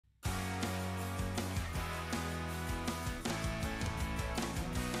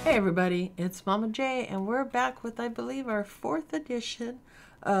Hey everybody, it's Mama J, and we're back with, I believe, our 4th edition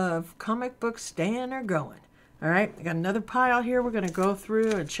of Comic Books Staying or Going. Alright, I got another pile here we're going to go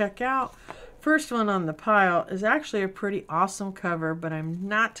through and check out. First one on the pile is actually a pretty awesome cover, but I'm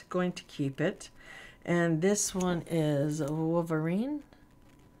not going to keep it. And this one is Wolverine.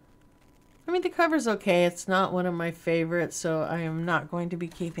 I mean, the cover's okay. It's not one of my favorites, so I am not going to be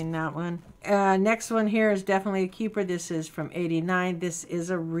keeping that one. Next one here is definitely a keeper. This is from '89. This is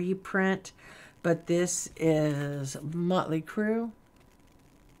a reprint, but this is Motley Crue.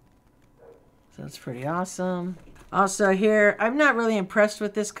 So it's pretty awesome. Also here, I'm not really impressed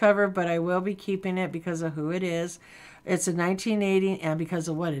with this cover, but I will be keeping it because of who it is. It's a 1980, and because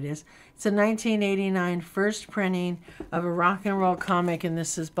of what it is. It's a 1989 first printing of a rock and roll comic, and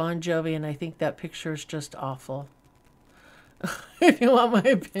this is Bon Jovi, and I think that picture is just awful. If you want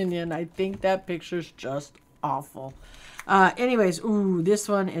my opinion, I think that picture's just awful. Anyways, ooh, this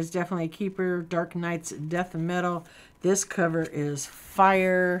one is definitely a keeper. Dark Knight's Death Metal. This cover is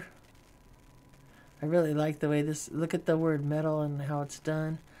fire. I really like the way this, look at the word metal and how it's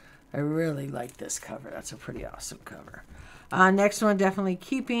done. I really like this cover. That's a pretty awesome cover. Next one, definitely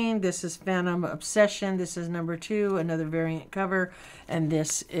keeping. This is Phantom Obsession. This is number 2, another variant cover. And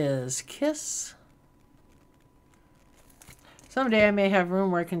this is Kiss. Someday I may have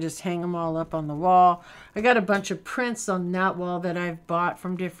room where I can just hang them all up on the wall. I got a bunch of prints on that wall that I've bought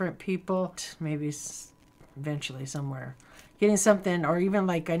from different people. Maybe eventually somewhere. Getting something, or even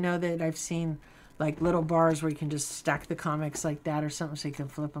like I know that I've seen like little bars where you can just stack the comics like that or something so you can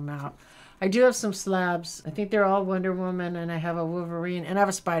flip them out. I do have some slabs. I think they're all Wonder Woman, and I have a Wolverine, and I have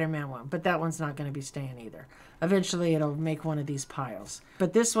a Spider-Man one, but that one's not going to be staying either. Eventually it'll make one of these piles.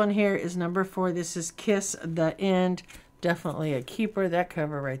 But this one here is number 4. This is Kiss the End. Definitely a keeper. That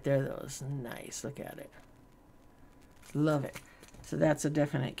cover right there, that was nice. Look at it. Love it. So that's a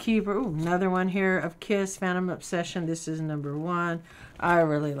definite keeper. Ooh, another one here of Kiss, Phantom Obsession. This is number 1. I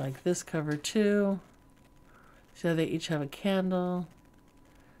really like this cover too. So they each have a candle.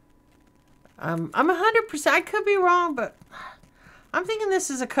 I'm 100%, I could be wrong, but I'm thinking this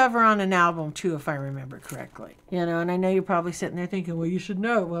is a cover on an album too, if I remember correctly. You know, and I know you're probably sitting there thinking, well, you should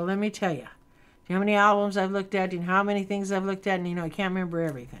know. Well, let me tell you. Do you know how many albums I've looked at? Do you know how many things I've looked at? And you know, I can't remember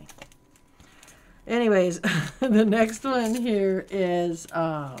everything. Anyways, the next one here is,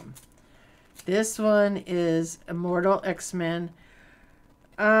 this one is Immortal X-Men.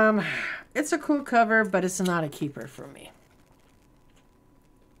 It's a cool cover, but it's not a keeper for me.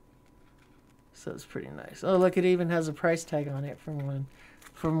 So it's pretty nice. Oh, look, it even has a price tag on it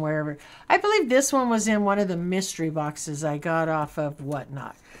from wherever. I believe this one was in one of the mystery boxes I got off of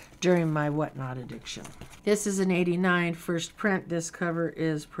Whatnot during my Whatnot addiction. This is an '89 first print. This cover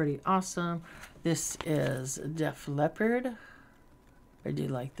is pretty awesome. This is Def Leppard. I do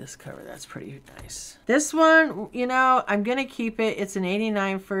like this cover. That's pretty nice. This one, you know, I'm going to keep it. It's an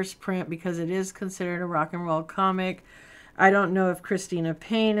 '89 first print because it is considered a rock and roll comic. I don't know if Christina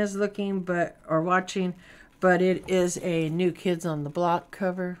Payne is looking or watching, but it is a New Kids on the Block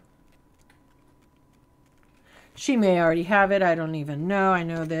cover. She may already have it. I don't even know. I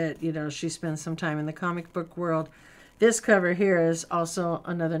know that, you know, she spends some time in the comic book world. This cover here is also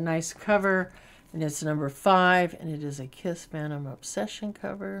another nice cover, and it's number 5, and it is a Kiss Phantom Obsession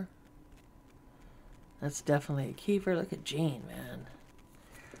cover. That's definitely a keeper. Look at Jean, man.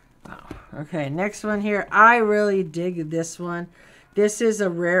 Wow. Okay, next one here. I really dig this one. This is a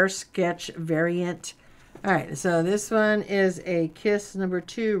rare sketch variant. All right, so this one is a Kiss number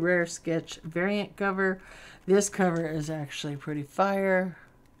 2 rare sketch variant cover. This cover is actually pretty fire.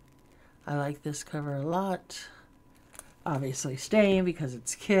 I like this cover a lot. Obviously staying because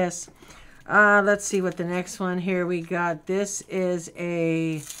it's Kiss. Let's see what the next one here we got. This is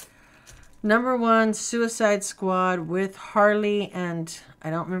a number 1 Suicide Squad with Harley and I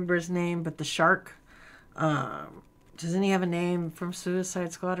don't remember his name, but the shark. Doesn't he have a name from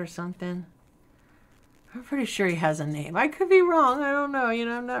Suicide Squad or something? I'm pretty sure he has a name. I could be wrong. I don't know. You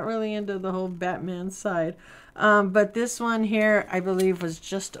know, I'm not really into the whole Batman side. But this one here, I believe, was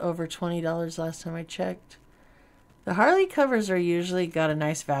just over $20 last time I checked. The Harley covers are usually got a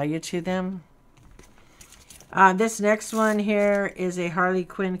nice value to them. This next one here is a Harley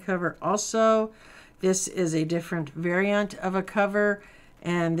Quinn cover also. This is a different variant of a cover.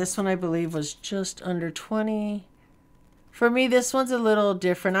 And this one, I believe, was just under 20. For me, this one's a little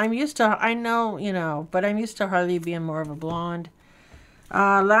different. I'm used to, I know, you know, but I'm used to Harley being more of a blonde.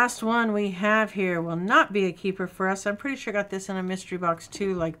 Last one we have here will not be a keeper for us. I'm pretty sure I got this in a mystery box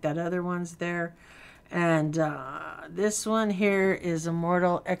too, like that other one's there. And this one here is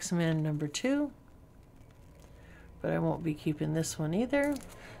Immortal X-Men number 2. but I won't be keeping this one either.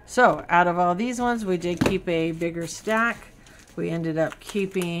 So out of all these ones, we did keep a bigger stack. We ended up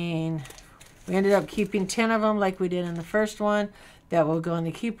keeping 10 of them like we did in the first one. That will go in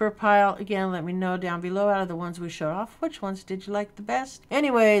the keeper pile. Again, let me know down below out of the ones we showed off, which ones did you like the best?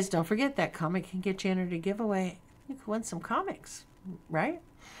 Anyways, don't forget that comic can get you entered a giveaway. You can win some comics, right?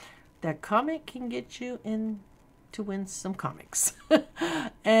 That comic can get you in to win some comics.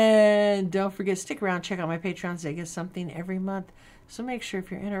 And don't forget, stick around, check out my Patreons. They get something every month. So make sure if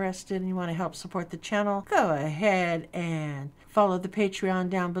you're interested and you want to help support the channel, go ahead and follow the Patreon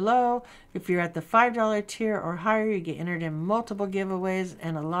down below. If you're at the $5 tier or higher, you get entered in multiple giveaways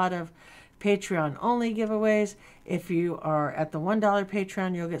and a lot of Patreon only giveaways. If you are at the $1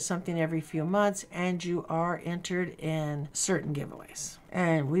 Patreon, you'll get something every few months and you are entered in certain giveaways.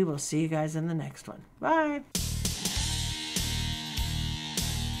 And we will see you guys in the next one. Bye.